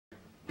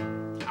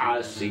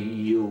I see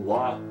you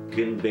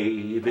walking,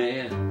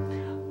 baby,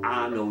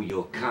 I know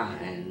you're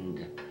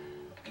kind.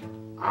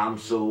 I'm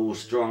so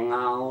strung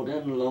out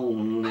and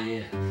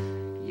lonely,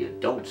 you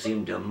don't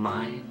seem to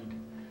mind.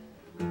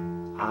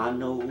 I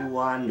know it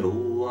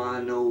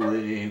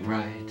ain't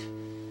right,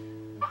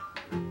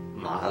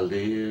 my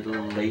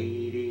little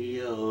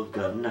lady of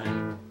the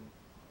night.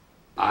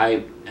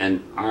 I'm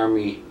an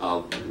army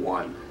of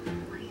one.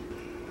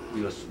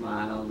 Your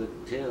smile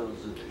that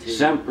tells a tale.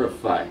 Semper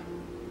Fi,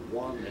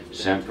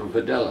 Semper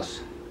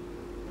Fidelis,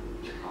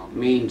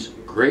 means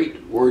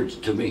great words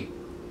to me.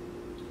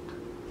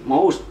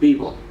 Most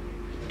people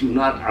do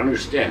not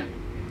understand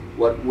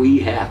what we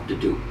have to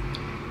do.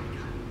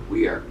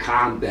 We are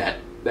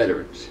combat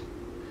veterans.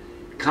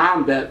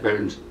 Combat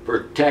veterans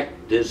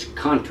protect this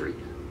country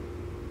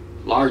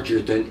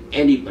larger than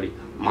anybody.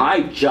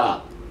 My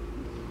job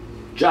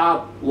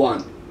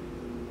one,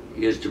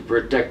 is to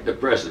protect the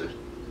president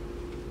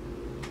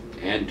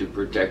and to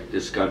protect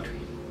this country.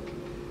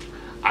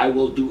 I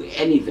will do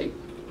anything.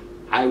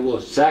 I will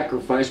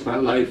sacrifice my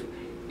life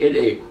in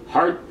a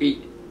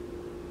heartbeat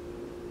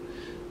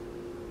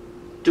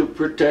to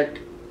protect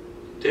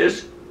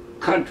this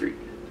country.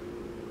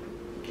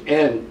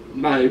 And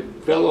my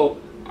fellow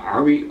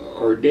Army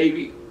or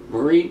Navy,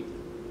 Marine,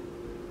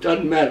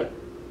 doesn't matter.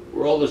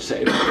 We're all the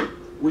same.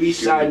 We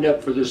signed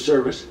up for the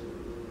service.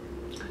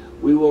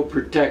 We will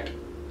protect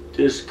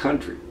this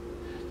country.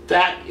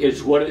 That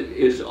is what it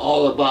is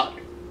all about.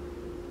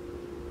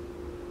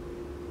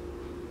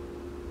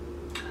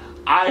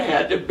 I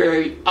had to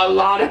bury a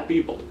lot of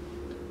people.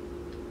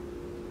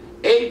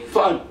 Ain't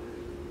fun.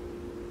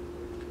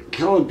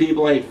 Killing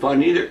people ain't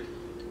fun either.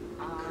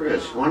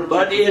 Chris,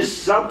 but it's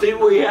something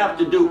we have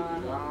to do.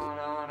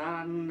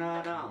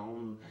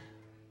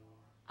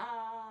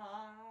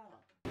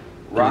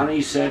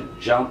 Ronnie said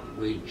jump,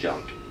 we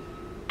jumped.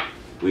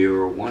 We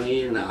were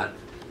 180 knot,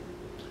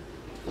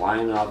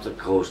 flying off the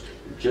coast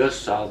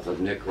just south of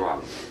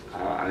Nicaragua,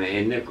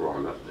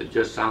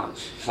 just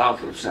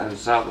south of San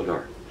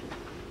Salvador.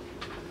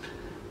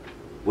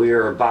 We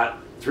were about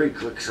 3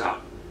 clicks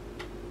out,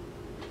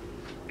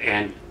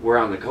 and we're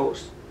on the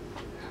coast.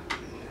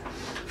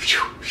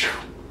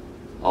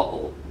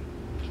 Uh-oh.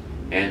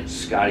 And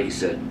Scotty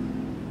said,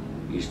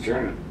 he's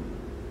turning.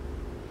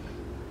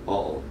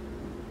 Uh-oh,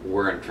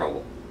 we're in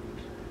trouble.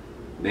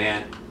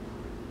 Man,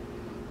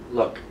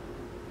 look,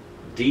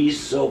 these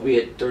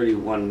Soviet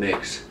 31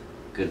 MiGs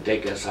could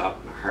take us out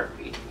in a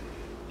heartbeat.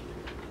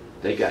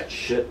 They got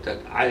shit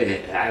that I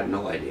have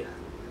no idea.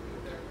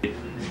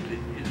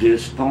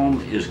 This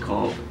poem is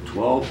called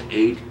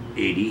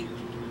 12/8/80.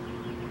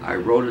 I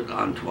wrote it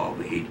on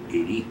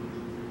 12/8/80,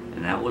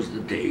 and that was the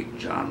day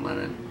John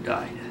Lennon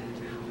died.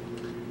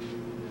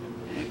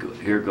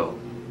 Here go.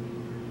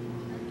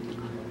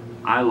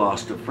 I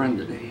lost a friend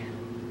today.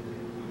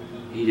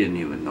 He didn't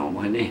even know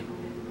my name.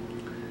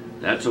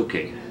 That's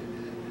okay.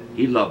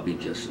 He loved me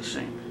just the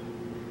same.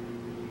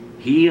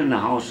 He in the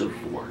House of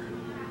 4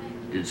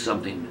 did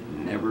something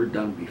never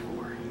done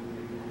before.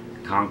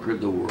 Conquered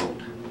the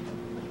world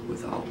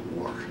without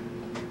war.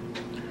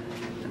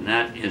 And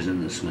that is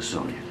in the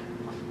Smithsonian.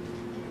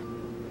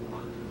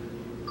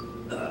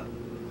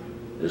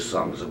 This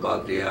song's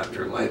about the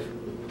afterlife.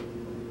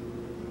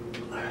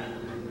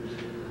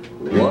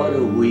 What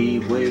are we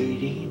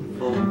waiting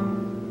for?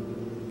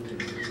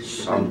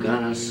 Some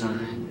kind of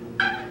sign,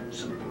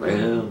 some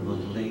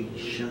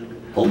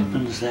revelation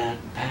opens that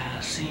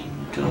passing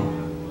door.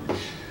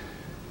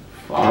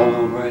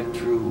 Follow right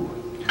through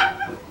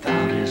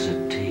without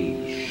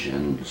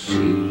hesitation.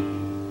 See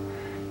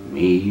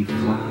me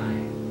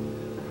fly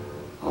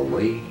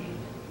away.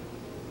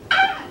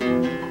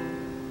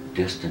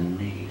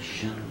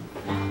 Destination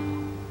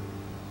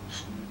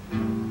follows.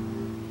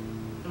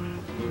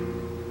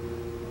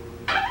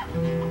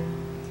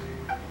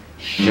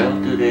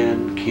 Sheltered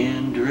and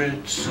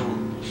kindred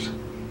souls,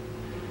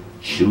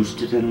 choose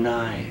to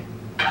deny.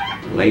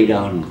 Lay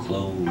down and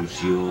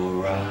close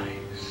your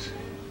eyes.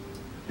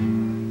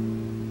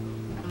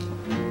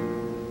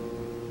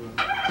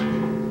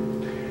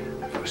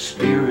 For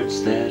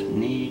spirits that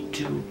need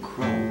to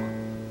grow,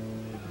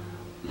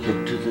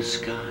 look to the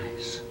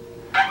skies.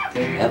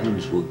 The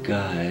heavens will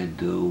guide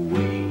the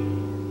way.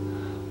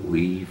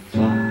 We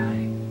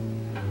fly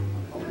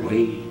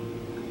away.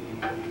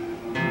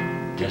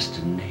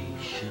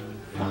 Destination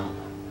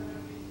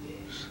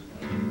follows.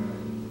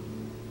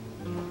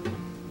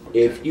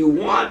 If you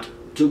want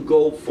to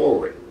go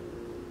forward,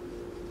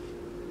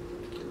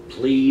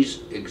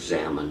 please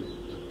examine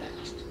the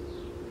past.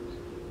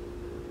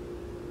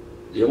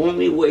 The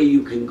only way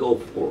you can go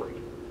forward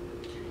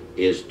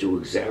is to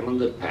examine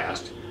the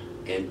past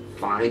and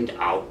find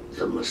out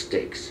the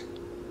mistakes,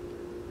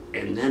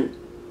 and then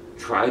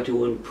try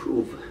to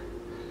improve,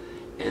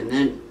 and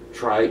then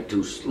try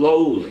to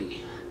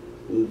slowly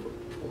move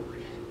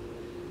forward.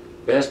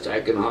 Best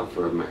I can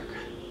offer America.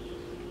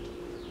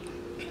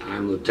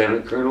 I'm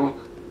Lieutenant Colonel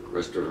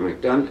Christopher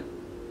McDunn,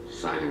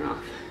 signing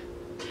off.